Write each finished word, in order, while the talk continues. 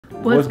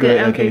What's good,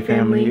 Okay,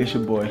 family? It's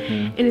your boy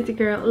King. And it's your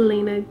girl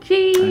Laina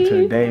G. And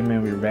today,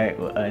 man, we're back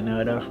with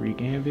another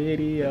freaking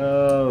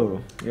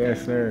video.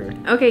 Yes, sir.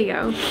 Okay,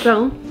 y'all.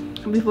 So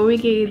before we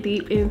get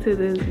deep into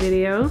this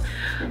video,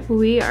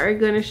 we are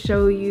gonna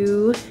show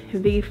you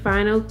the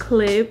final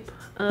clip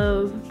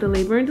of the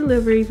labor and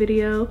delivery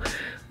video,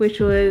 which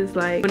was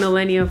like when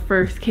Laina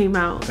first came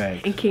out.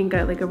 Thanks. And King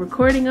got like a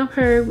recording of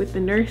her with the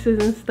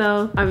nurses and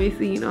stuff.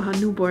 Obviously, you know how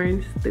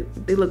newborns,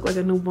 they look like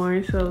a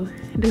newborn, so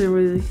it doesn't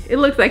really, it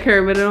looks like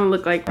her, but it don't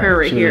look like her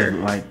right here. She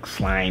was like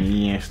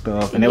slimy and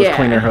stuff, and they was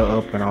cleaning her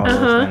up and all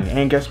those things.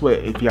 And guess what?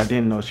 If y'all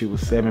didn't know, she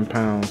was 7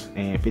 pounds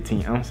and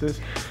 15 ounces.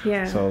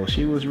 Yeah. So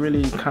she was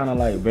really kind of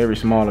like very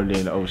smaller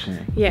than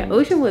Ocean. Yeah,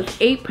 Ocean was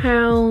 8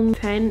 pounds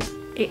 10.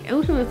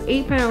 Ocean was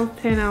 8 pounds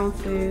 10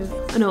 ounces.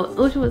 Oh, no,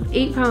 Ocean was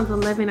 8 pounds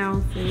 11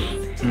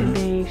 ounces, and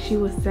then she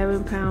was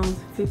 7 pounds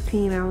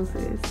 15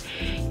 ounces.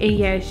 And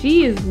yeah,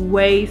 she is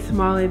way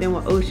smaller than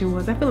what Ocean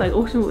was. I feel like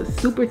Ocean was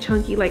super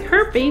chunky. Like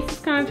her face is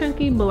kind of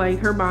chunky, but like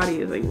her body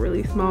is like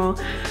really small.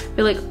 I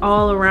feel like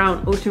all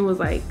around Ocean was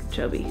like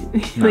chubby.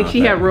 Like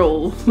she had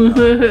rolls.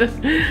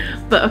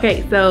 But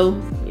okay,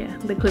 so yeah,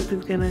 the clip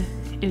is gonna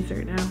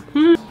insert now.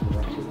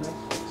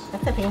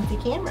 That's a fancy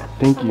camera.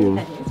 Thank you.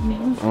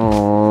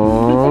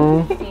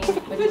 Aww.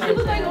 Does she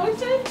look like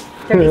Ocean?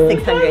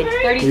 3,600.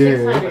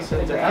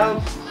 3,600. Yeah.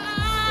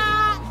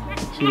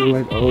 She look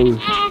like Ocean.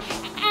 I'm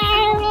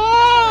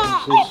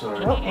so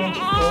sorry. Oh, and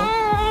she's cool.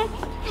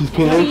 She's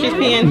peeing? She's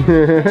peeing.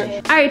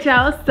 Alright,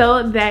 y'all,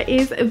 so that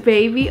is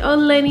baby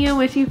Laina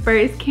when she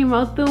first came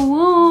out the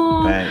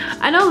womb. Thanks.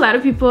 I know a lot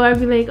of people are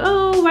be like,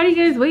 oh, why do you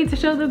guys wait to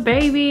show the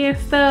baby and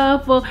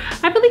stuff? Well,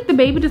 I feel like the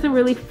baby doesn't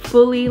really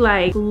fully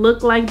like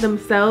look like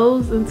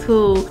themselves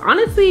until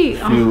honestly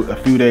a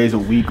few days, a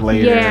week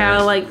later.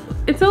 Yeah, like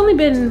it's only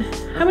been,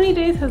 how many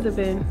days has it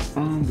been?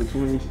 The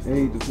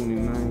 28th, the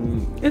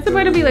 29th. It's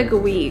about to be like a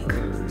week.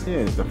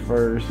 Yeah, it's the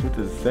first, it's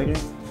the second.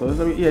 So it's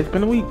yeah, it's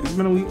been a week. It's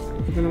been a week.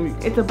 It's been a week.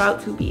 It's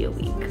about to be a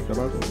week. It's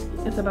about to.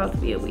 It's about to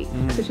be a week.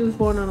 So she was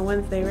born on a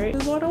Wednesday, right? She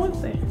was born on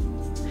Wednesday.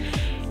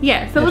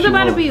 Yeah, so it was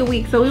about to be a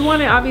week. So we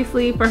wanted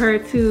obviously for her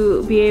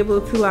to be able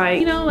to like,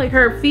 you know, like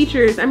her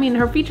features. I mean,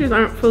 her features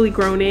aren't fully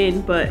grown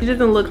in, but she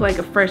doesn't look like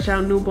a fresh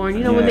out newborn.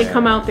 You know, when they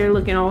come out, they're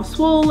looking all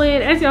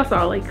swollen. As y'all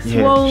saw, like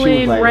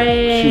swollen, like,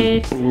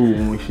 red. She was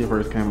blue when she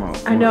first came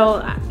out. I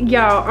know,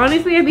 y'all,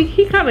 honestly, I think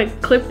he kind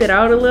of clipped it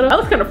out a little. I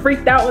was kind of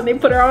freaked out when they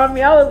put her on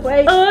me. I was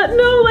like,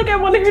 no, like I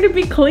wanted her to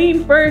be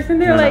clean first.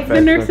 And they're like, the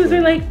nurses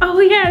are like,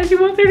 oh yeah, she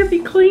wants her to be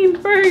clean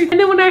first. And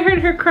then when I heard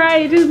her cry,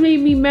 it just made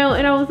me melt.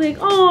 And I was like,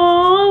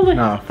 oh.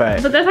 No,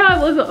 fact. But that's how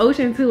it was with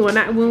Ocean too.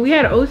 When we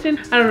had Ocean,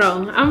 I don't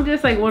know. I'm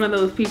just like one of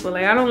those people.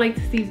 Like I don't like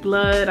to see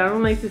blood. I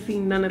don't like to see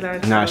none of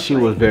that. Nah, she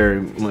was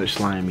very much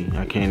slimy.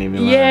 I can't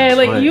even lie. Yeah,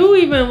 like you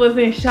even was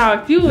in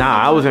shock. You was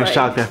I was in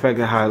shock the fact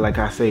that how, like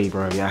I say,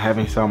 bro, y'all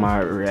haven't saw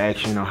my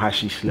reaction on how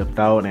she slipped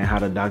out and how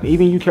the doctor,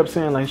 even you kept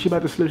saying like she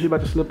about to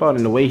slip out,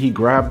 and the way he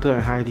grabbed her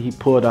and how he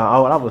pulled her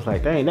out, I was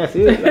like, dang, that's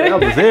it. Like, that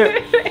was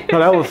it. No,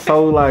 that was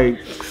so like,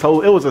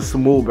 it was a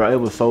smooth, bro. It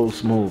was so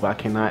smooth. I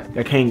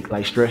can't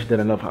like stress that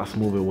enough how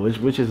smooth it was,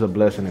 which is a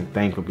blessing and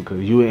thankful because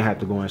you didn't have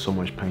to go in so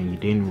much pain. You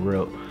didn't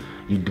rip.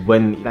 You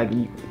wasn't like,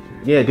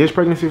 yeah, this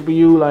pregnancy for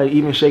you, like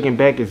even shaking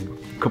back is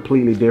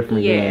completely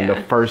different than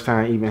the first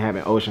time even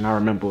having Ocean. I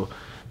remember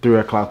 3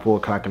 o'clock, 4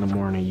 o'clock in the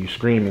morning, you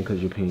screaming because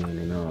you're peeing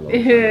and all that.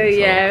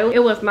 Yeah,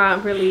 it was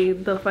not really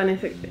the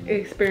funnest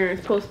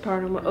experience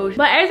postpartum with Ocean.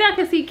 But as y'all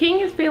can see,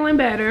 King is feeling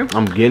better.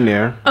 I'm getting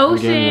there.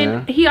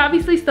 Ocean, he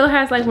obviously still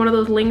has like one of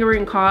those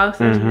lingering coughs.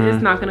 And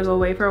it's not gonna go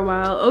away for a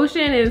while.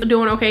 Ocean is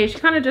doing okay. She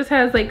kind of just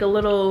has like a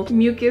little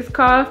mucus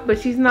cough, but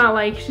she's not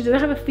like, she doesn't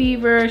have a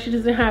fever. She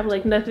doesn't have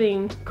like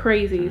nothing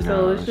crazy.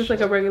 So it's just like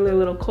a regular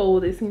little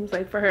cold, it seems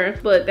like, for her.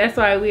 But that's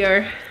why we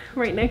are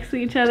right next to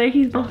each other.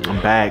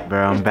 I'm back,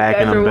 bro. I'm back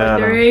and I'm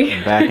better.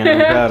 I'm back and I'm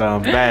better.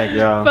 I'm back,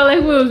 y'all. Felt like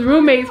we was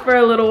roommates for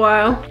a little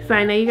while. So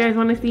I know you guys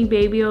want to see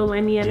baby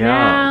Laina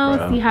now,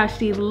 bro. See how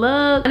she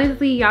looks.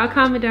 Honestly, y'all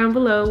comment down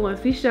below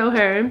once we show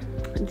her.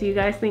 Do you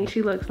guys think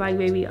she looks like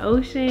baby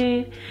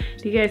Ocean?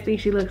 Do you guys think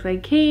she looks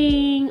like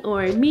King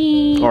or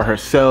me? Or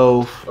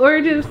herself?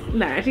 Or just,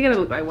 nah, she gotta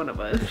look like one of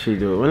us. She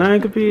do. Well, I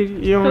could be,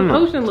 you don't know.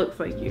 Ocean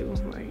looks like you.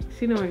 Like,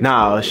 she don't.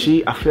 Nah, I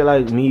feel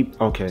like me,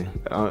 okay.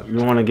 You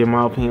wanna get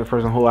my opinion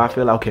first on who I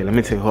feel like? Okay, let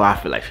me tell you who I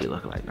feel like she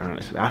looked like,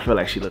 honestly. I feel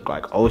like she looked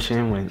like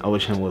Ocean when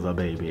Ocean was a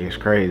baby. It's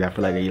crazy. I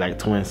feel like they like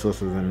twin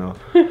sisters and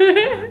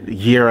a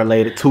year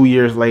later, 2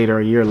 years later,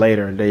 a year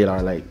later, they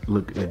are like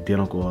look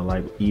identical, or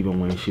like even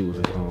when she was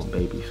a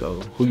baby. So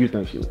who you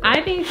think she looks like?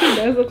 I think she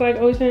does look like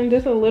Ocean,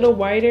 just a little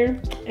whiter,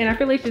 and I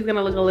feel like she's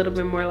gonna look a little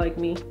bit more like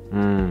me.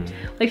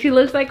 Like she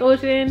looks like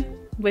Ocean,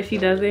 but she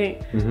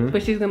doesn't.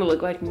 But she's gonna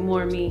look like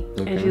more me,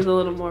 and she's a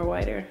little more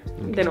whiter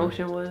than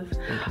Ocean was.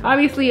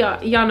 Obviously,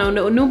 y'all know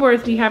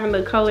newborns be having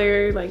the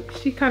color, like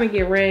she kind of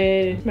get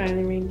red,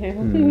 smiling right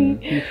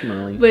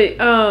now. But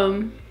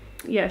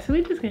yeah, so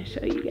we're just gonna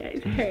show you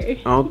guys her.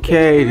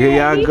 Okay, here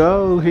y'all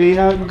go. Here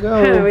y'all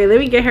go. Wait, let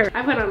me get her.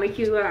 I put on a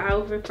cute little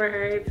outfit for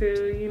her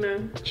too, you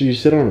know. Should you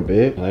sit on the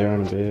bed? Lay her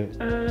on the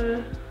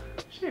bed?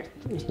 Sure.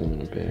 here. It's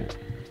not bad.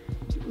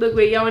 Look,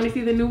 wait, y'all want to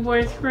see the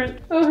newborn scrunch?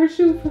 Oh, her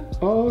shoe.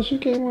 Oh, she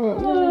came up.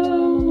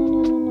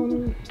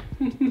 Oh.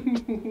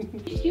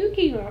 You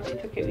came off.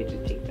 It's okay. We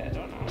just take that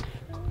on off.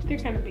 They're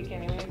kind of big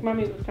anyway.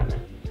 Mommy was kind of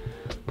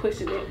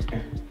pushing it.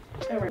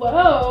 All right.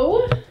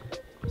 Whoa.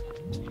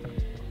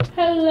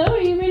 Hello,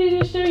 are you ready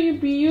to show your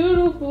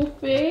beautiful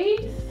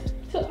face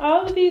to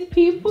all of these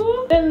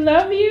people that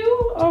love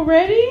you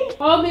already?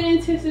 All been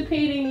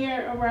anticipating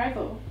your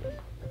arrival.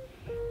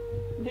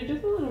 They're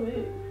just a little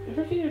bit.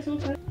 Her feet are so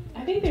tight.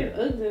 I think there's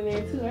Uggs in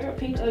there too. I got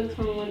pink Uggs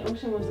from when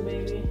Ocean was a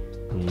baby.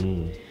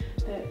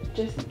 That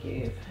Jesse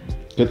gave.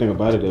 Good thing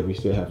about it that we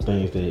still have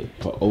things that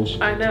for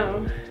Ocean. I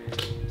know.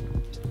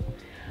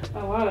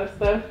 A lot of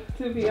stuff,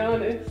 to be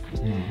honest.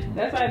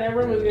 That's why that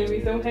room was gonna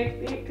be so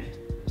hectic.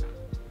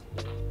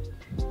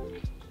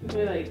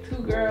 With like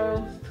 2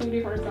 girls, 2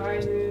 different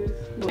sizes.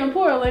 And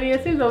poor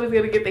Laina, she's always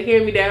gonna get the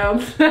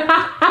hand-me-downs.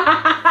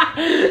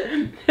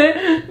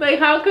 Like,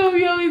 how come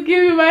you always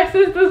give me my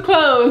sister's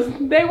clothes?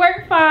 They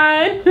work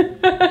fine.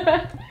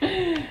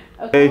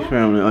 Hey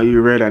family, are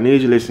you ready? I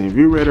need you to listen. If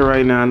you're ready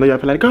right now, I know y'all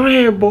feel like, go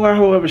ahead, boy,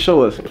 whoever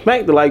show us.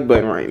 Smack the like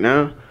button right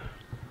now.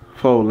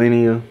 For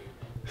Laina,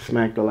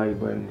 smack the like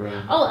button, bro.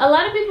 Oh, a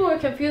lot of people were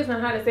confused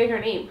on how to say her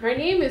name. Her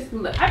name is,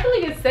 I feel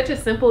like it's such a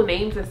simple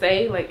name to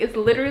say. Like, it's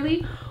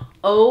literally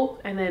O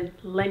and then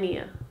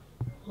Laina.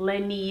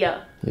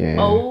 Laina. Yeah.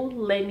 O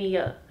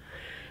Laina.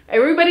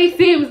 Everybody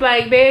seems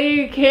like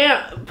they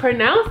can't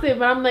pronounce it,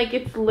 but I'm like,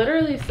 it's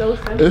literally so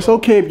simple. It's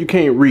okay if you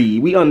can't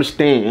read. We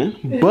understand.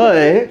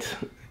 But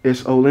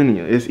it's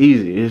Laina. It's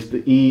easy. It's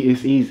the E.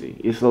 It's easy.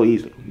 It's so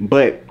easy.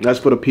 But that's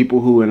for the people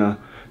who in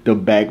the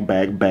back,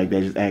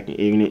 they just acting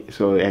ignorant.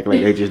 So they act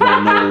like they just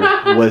don't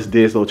know what's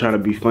this or trying to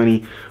be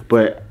funny.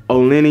 But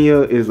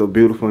Laina is a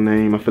beautiful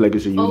name. I feel like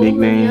it's a unique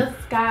name.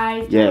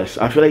 Sky. Yes,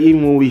 I feel like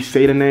even when we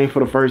say the name for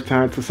the first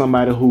time to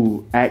somebody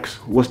who asks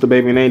what's the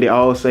baby name, they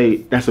all say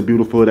that's a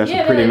beautiful, that's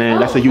a pretty name,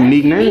 that's a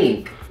unique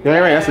name. Yeah,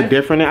 right. That's a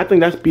different name. I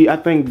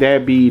think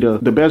that'd be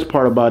the best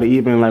part about it.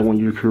 Even like when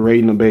you're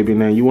creating a baby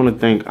name, you want to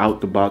think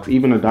out the box.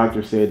 Even the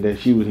doctor said that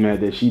she was mad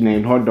that she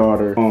named her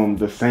daughter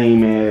the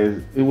same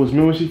as it was.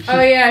 Remember she oh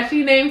yeah,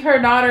 she named her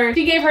daughter.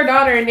 She gave her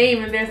daughter a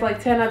name, and there's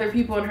like 10 other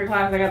people in her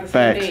class that got the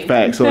same name.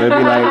 Facts. So it'd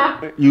be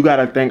like you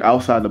gotta think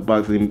outside the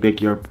box and make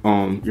your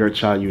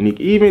child unique.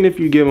 Even if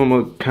you give them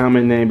a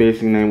common name,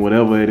 basic name,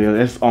 whatever it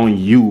is, it's on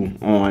you,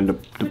 on the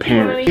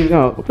parent.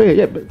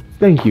 Yeah, but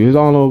thank you. It's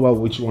all about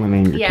what you want to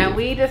name your kid.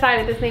 We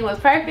decided this thing was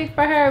perfect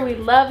for her. We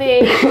love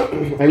it.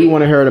 And we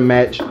wanted her to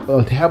match,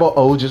 have an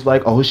O just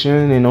like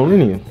Ocean and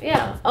Laina.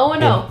 Yeah, O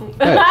and O.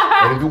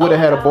 And if we would have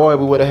had a boy,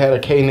 we would have had a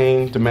K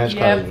name to match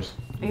colors.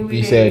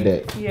 We said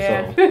that.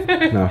 Yeah.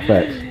 So, nah,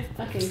 facts.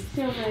 Okay,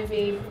 show my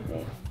baby.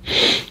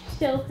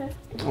 Show her.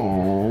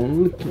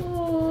 Aww, look.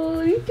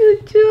 Oh, you too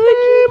cute.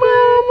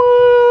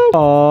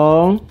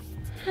 Aww.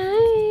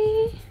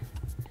 Hi.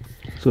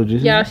 So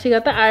just y'all, she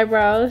got the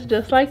eyebrows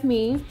just like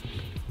me.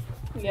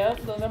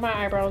 Yep, those are my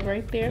eyebrows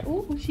right there.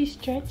 Ooh, she's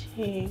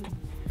stretching.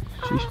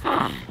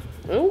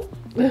 Ooh.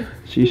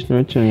 She's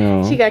stretching,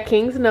 y'all. She got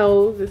King's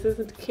nose. This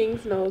is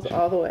King's nose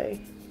all the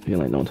way. Feel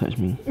like don't touch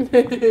me.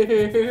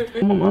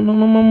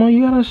 Mama,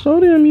 you gotta show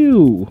them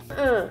you.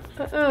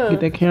 Get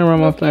that camera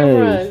on my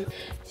face.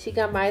 She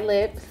got my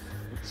lips.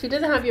 She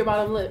doesn't have your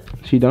bottom lip.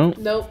 She don't?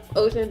 Nope.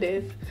 Ocean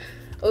did.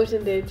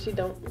 Ocean did. She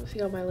don't. She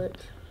got my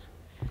lips.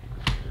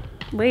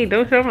 Wait,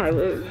 don't show my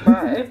lips.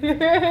 Bye.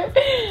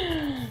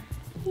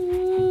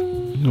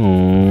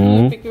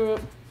 Aww. Pick her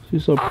up.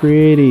 She's so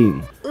pretty.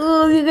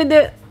 Oh, look at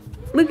that.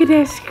 Look at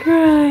that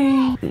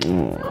screen.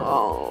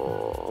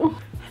 Oh.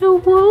 Hello.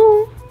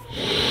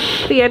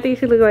 Who do y'all think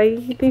she look like?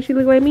 You think she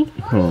look like me?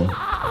 Who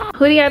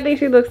do y'all think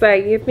she looks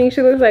like? You think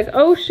she looks like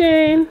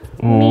Ocean?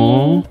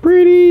 Oh,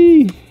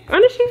 pretty.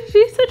 Honestly,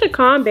 she's such a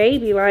calm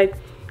baby. Like,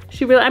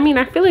 she really, I mean,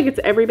 I feel like it's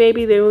every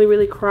baby. They only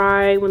really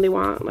cry when they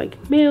want like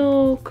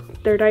milk,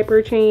 their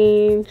diaper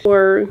change,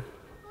 or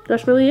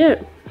that's really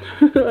it.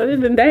 Other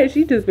than that,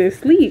 she just been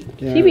asleep.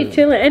 Yeah. She be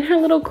chilling, and her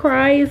little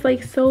cry is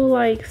like so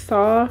like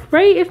soft,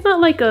 right? It's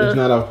not like a. It's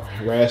not a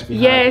raspy.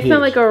 Yeah, high it's pitch.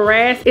 not like a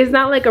rasp. It's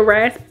not like a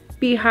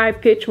raspy high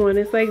pitch one.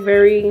 It's like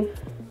very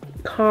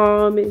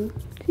calm, and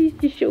she's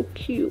just so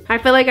cute. I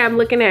feel like I'm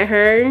looking at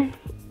her,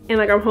 and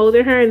like I'm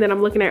holding her, and then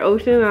I'm looking at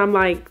Ocean, and I'm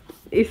like,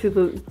 this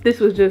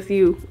was just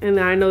you, and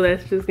I know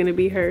that's just gonna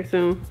be her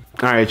soon.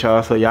 All right,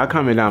 y'all. So y'all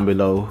comment down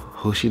below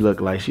who she look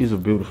like. She's a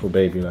beautiful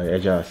baby, like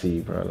as y'all see,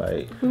 bro.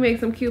 Like we make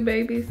some cute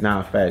babies.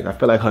 Nah, fact. I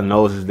feel like her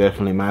nose is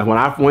definitely mine.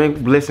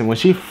 When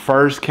she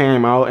first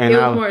came out, and it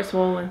was more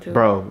swollen too.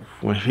 Bro,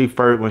 when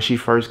she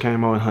first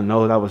came out in her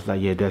nose, I was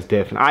like, yeah, that's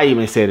definitely. I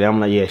even said that. I'm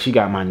like, yeah, she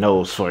got my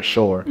nose for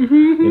sure.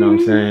 You know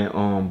what I'm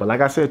saying? But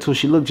like I said too,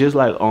 she looked just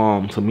like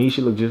to me,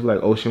 she looked just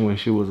like Ocean when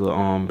she was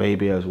a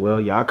baby as well.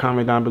 Y'all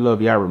comment down below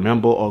if y'all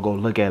remember, or go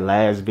look at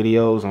last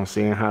videos on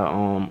seeing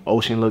how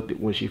Ocean looked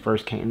when she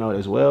first came out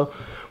as well.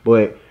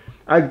 But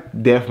I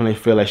definitely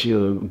feel like she's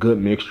a good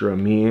mixture of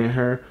me and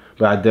her,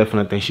 but I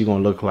definitely think she's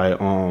gonna look like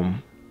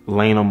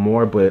Laina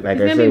more, but like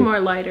It's I gonna said, be more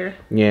lighter.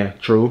 yeah,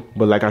 true.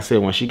 But like I said,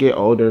 when she get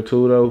older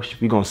too, though,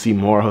 we gonna see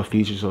more of her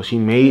features. So she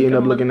may end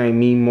up looking like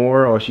me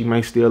more, or she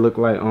might still look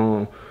like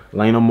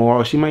Laina more,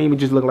 or she might even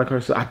just look like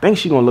herself. I think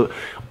she gonna look,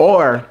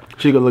 or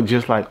she could look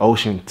just like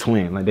Ocean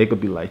twin. Like they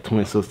could be like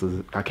twin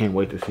sisters. I can't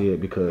wait to see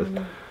it because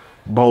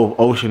both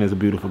Ocean is a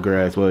beautiful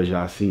girl as well as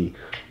y'all see.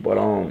 But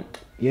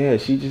yeah,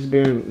 she just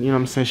been, you know what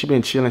I'm saying, she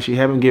been chilling. She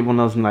haven't given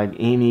us like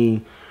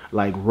any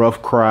like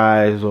rough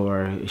cries,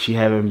 or she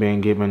haven't been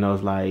giving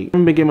us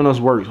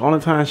work. Only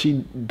time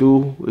she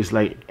do is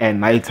like at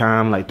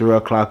nighttime, like 3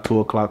 o'clock, 2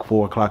 o'clock,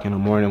 4 o'clock in the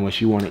morning when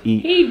she want to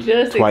eat. He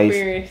just twice.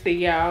 Experienced it,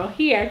 y'all.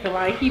 He acting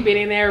like he been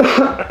in there.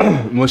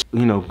 When she,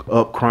 you know,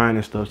 up crying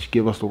and stuff, she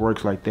give us the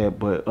works like that.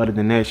 But other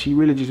than that, she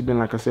really just been,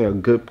 like I said, a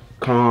good,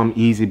 calm,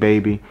 easy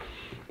baby.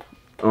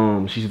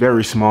 She's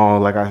very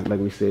small. Like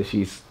we said,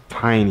 she's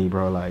tiny,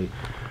 bro. Like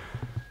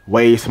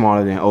way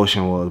smaller than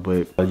Ocean was.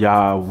 But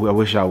y'all, I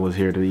wish y'all was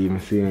here to even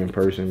see her in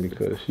person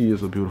because she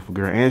is a beautiful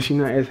girl, and she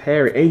not as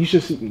hairy. And you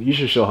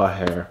should show her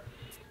hair.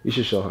 You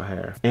should show her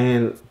hair.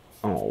 And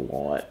oh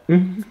Lord,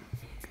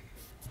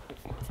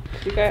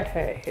 She got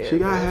hair. she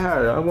got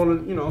hair. I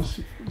want to, you know,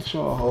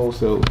 show her whole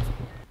self.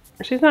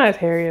 She's not as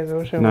hairy as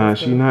Ocean. Nah,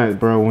 she not,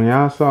 bro. When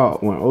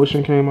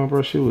Ocean came up,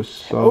 bro, she was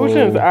so.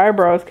 Ocean's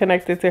eyebrows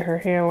connected to her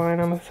hairline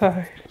on the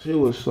side. She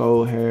was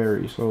so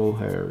hairy, so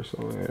hairy,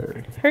 so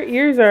hairy. Her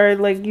ears are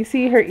like, you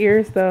see her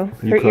ears though.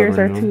 Her ears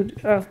are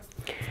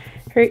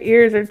her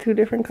ears are two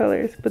different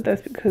colors, but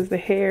that's because the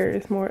hair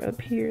is more up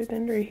here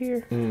than right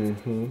here.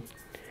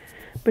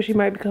 But she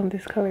might become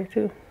this color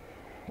too.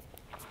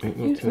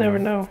 You just never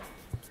know.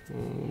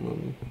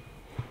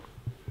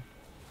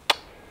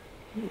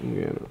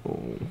 Yeah.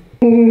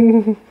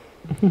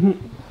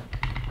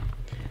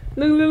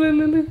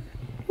 Look.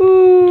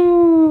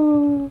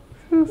 Ooh,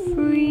 so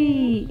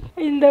sweet.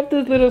 I love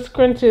those little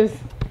scrunches.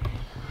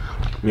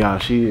 Yeah,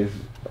 she is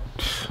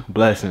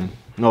blessing.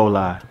 No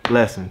lie.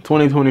 Blessing.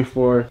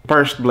 2024.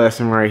 First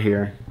blessing right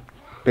here.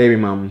 Baby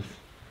mamas.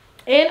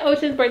 And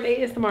Ocean's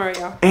birthday is tomorrow,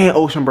 y'all. And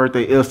Ocean's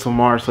birthday is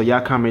tomorrow. So y'all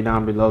comment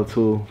down below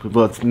too.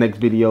 But next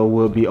video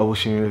will be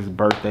Ocean's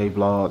birthday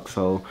vlog.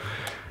 So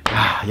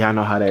y'all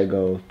know how that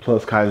goes.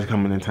 Plus Kai's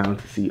coming in town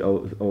to see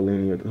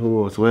Laina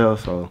who as well.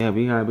 So yeah,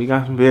 we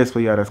got some vids for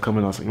y'all that's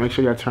coming on. So make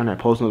sure y'all turn that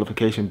post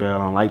notification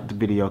bell on, like the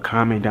video,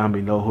 comment down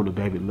below who the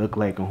baby look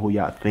like and who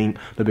y'all think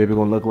the baby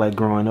gonna look like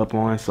growing up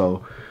on.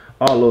 So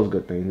all those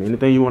good things.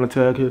 Anything you want to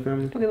tell kid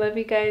family? We love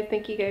you guys.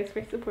 Thank you guys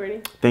for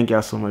supporting. Thank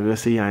y'all so much. We'll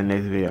see y'all in the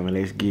next video. I mean,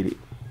 let's get it.